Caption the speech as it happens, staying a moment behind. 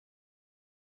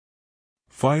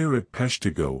Fire at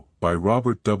Peshtigo, by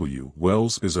Robert W.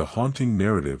 Wells is a haunting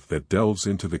narrative that delves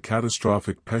into the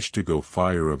catastrophic Peshtigo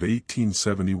fire of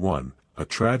 1871, a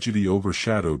tragedy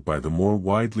overshadowed by the more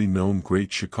widely known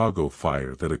Great Chicago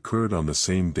Fire that occurred on the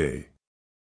same day.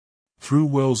 Through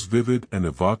Wells' vivid and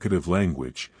evocative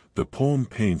language, the poem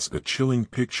paints a chilling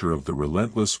picture of the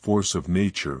relentless force of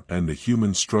nature and the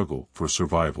human struggle for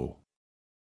survival.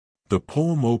 The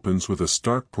poem opens with a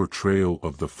stark portrayal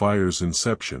of the fire's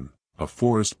inception, a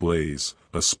forest blaze,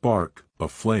 a spark, a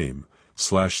flame,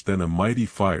 then a mighty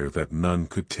fire that none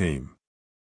could tame.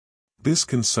 This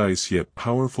concise yet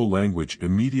powerful language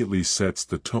immediately sets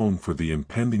the tone for the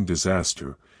impending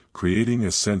disaster, creating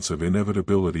a sense of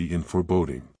inevitability and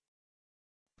foreboding.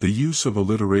 The use of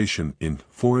alliteration in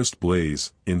forest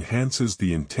blaze enhances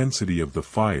the intensity of the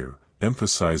fire,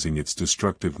 emphasizing its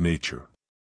destructive nature.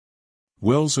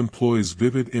 Wells employs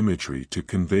vivid imagery to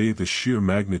convey the sheer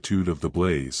magnitude of the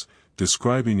blaze,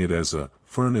 describing it as a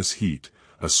furnace heat,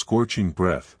 a scorching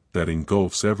breath that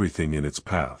engulfs everything in its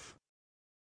path.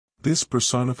 This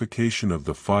personification of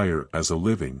the fire as a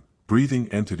living, breathing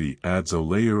entity adds a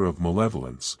layer of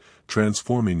malevolence,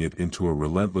 transforming it into a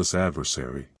relentless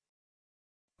adversary.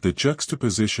 The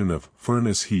juxtaposition of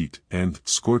furnace heat and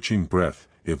scorching breath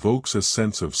evokes a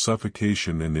sense of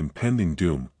suffocation and impending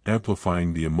doom,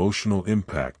 amplifying the emotional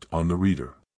impact on the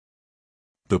reader.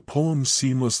 The poem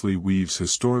seamlessly weaves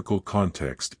historical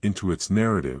context into its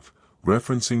narrative,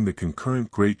 referencing the concurrent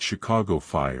Great Chicago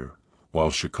Fire.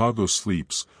 While Chicago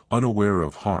sleeps, unaware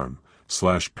of harm,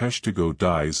 Peshtigo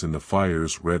dies in the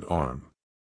fire's red arm.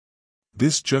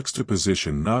 This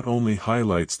juxtaposition not only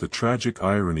highlights the tragic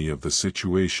irony of the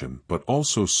situation but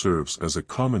also serves as a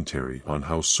commentary on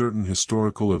how certain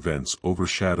historical events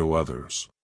overshadow others.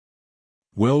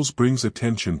 Wells brings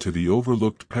attention to the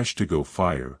overlooked Peshtigo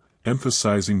fire,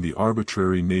 emphasizing the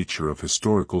arbitrary nature of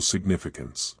historical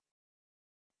significance.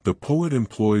 The poet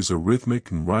employs a rhythmic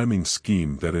and rhyming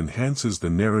scheme that enhances the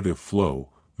narrative flow,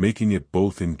 making it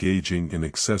both engaging and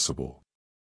accessible.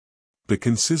 The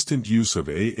consistent use of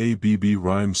AABB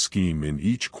rhyme scheme in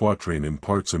each quatrain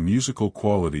imparts a musical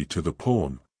quality to the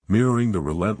poem, mirroring the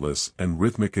relentless and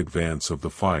rhythmic advance of the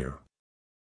fire.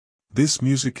 This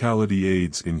musicality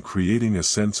aids in creating a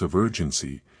sense of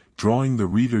urgency, drawing the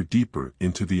reader deeper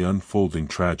into the unfolding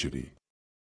tragedy.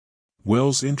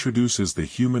 Wells introduces the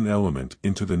human element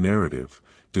into the narrative,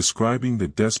 describing the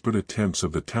desperate attempts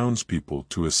of the townspeople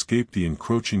to escape the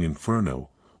encroaching inferno.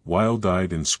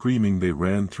 Wild-eyed and screaming they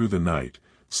ran through the night,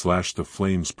 the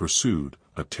flames pursued,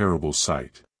 a terrible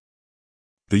sight.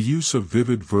 The use of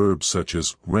vivid verbs such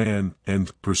as ran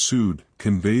and pursued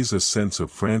conveys a sense of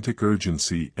frantic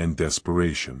urgency and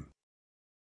desperation.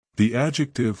 The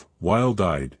adjective,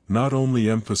 wild-eyed, not only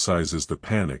emphasizes the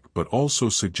panic but also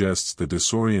suggests the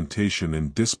disorientation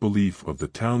and disbelief of the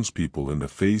townspeople in the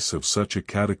face of such a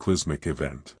cataclysmic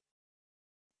event.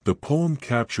 The poem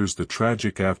captures the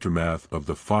tragic aftermath of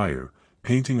the fire,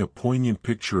 painting a poignant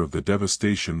picture of the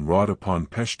devastation wrought upon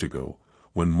Peshtigo.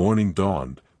 When morning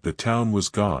dawned, the town was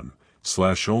gone,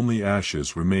 only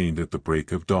ashes remained at the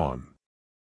break of dawn.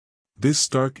 This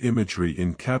stark imagery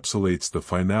encapsulates the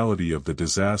finality of the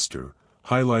disaster,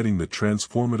 highlighting the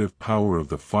transformative power of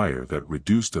the fire that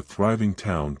reduced a thriving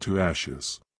town to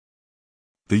ashes.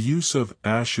 The use of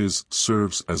ashes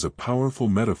serves as a powerful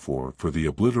metaphor for the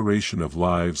obliteration of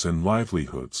lives and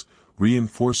livelihoods,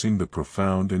 reinforcing the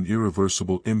profound and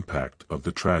irreversible impact of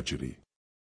the tragedy.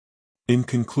 In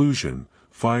conclusion,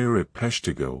 Fire at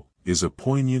Peshtigo is a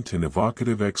poignant and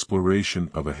evocative exploration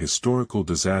of a historical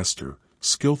disaster,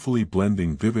 skillfully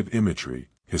blending vivid imagery,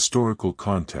 historical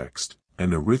context,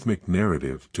 and a rhythmic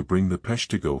narrative to bring the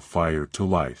Peshtigo fire to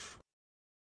life.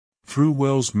 Through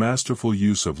Wells' masterful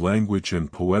use of language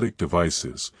and poetic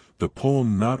devices, the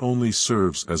poem not only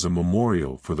serves as a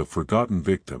memorial for the forgotten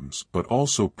victims but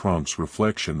also prompts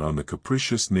reflection on the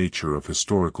capricious nature of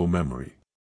historical memory.